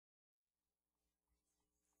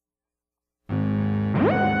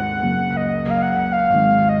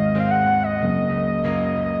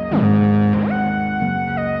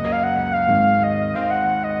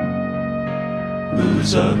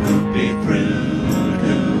Who's a Hoopy Frood?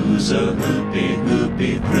 Who's a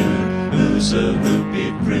Hoopy Frood? Who's a Hoopy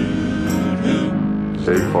Frood? Who?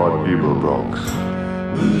 Zaphod Beeblebrox.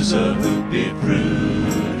 Who's a Hoopy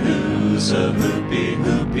Frood? Who's a Hoopy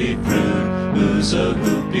Frood? Who's a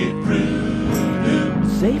Hoopy Frood? Who?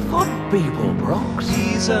 Zaphod Beeblebrox.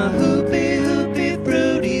 He's a Hoopy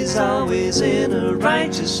Frood. He's always in a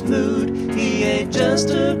righteous mood. He ain't just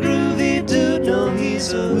a groovy dude. No,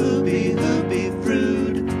 he's a Hoopy Frood.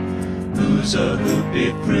 Who's a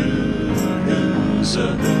Hoopy Frood? Who's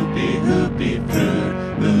a Hoopy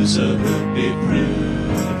Frood? Who's a Hoopy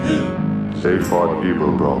Frood? Who? Zaphod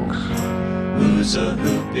Beeblebrox. Who's a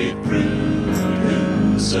Hoopy Frood?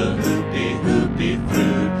 Who's a Hoopy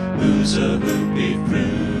Frood? Who's a Hoopy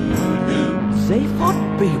Frood? Who? Zaphod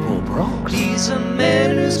Beeblebrox. He's a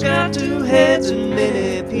man who's got two heads, and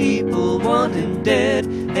many people want him dead.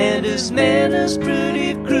 And his manners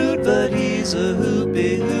pretty crude, but he's a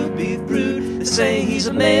Hoopy Frood. They say he's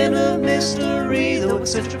a man of mystery, though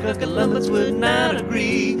Eccentrica Gallumbits would not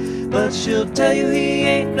agree. But she'll tell you he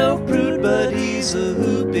ain't no prude, but he's a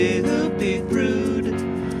Hoopy Frood.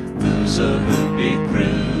 Who's a Hoopy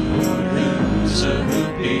Frood? Who's a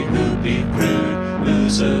Hoopy Frood?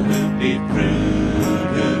 Who's a Hoopy Frood?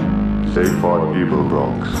 Who? Zaphod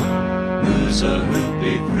Beeblebrox. Who's a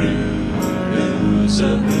Hoopy Frood? Who's a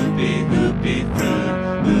Hoopy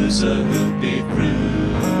Frood? Who's a Hoopy Frood?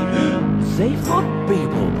 Who? Zaphod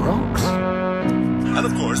Beeblebrox. And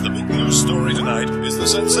of course, the big news story tonight is the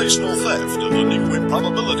sensational theft of the new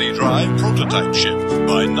Improbability Drive prototype ship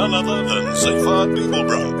by none other than Zaphod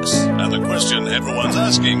Beeblebrox. And the question everyone's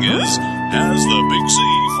asking is, has the Big C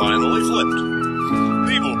finally flipped?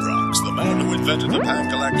 Beeblebrox, the man who invented the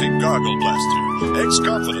pan-galactic gargle blaster,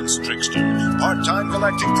 ex-confidence trickster, part-time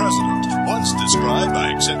galactic president, once described by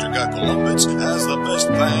Eccentrica Gallumbits as the best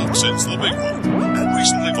bang since the big one, and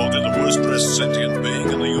recently voted the worst-dressed sentient being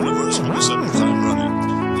in the universe for the 7th time running.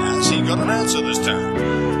 Has he got an answer this time?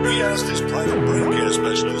 He asked his private brain care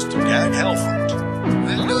specialist to gag hell for it.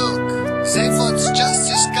 Well, look, Zaphod's just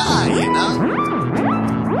this guy, you know?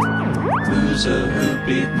 Who's a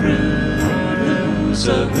Hoopy Frood? Who's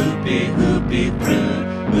a Hoopy Frood?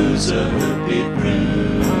 Who's a Hoopy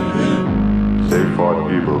Frood? Who? Zaphod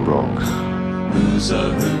Beeblebrox. Who's a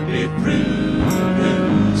Hoopy Frood?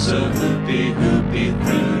 Who's a Hoopy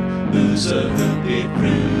Frood? Who's a Hoopy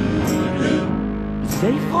Frood? Who?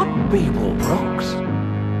 Zaphod Beeblebrox.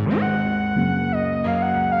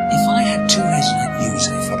 If I had two heads like you,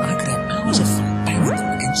 Zaphod, I could have hours of fun banging them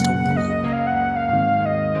against a wall.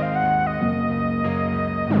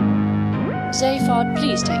 Zaphod,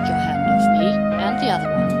 please take your hand off me, and the other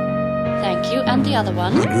one. Thank you, and the other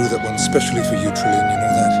one. I grew that one specially for you, Trillian, you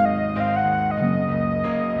know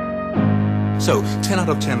that? So, 10 out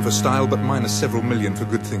of 10 for style, but minus several million for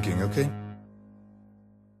good thinking, okay?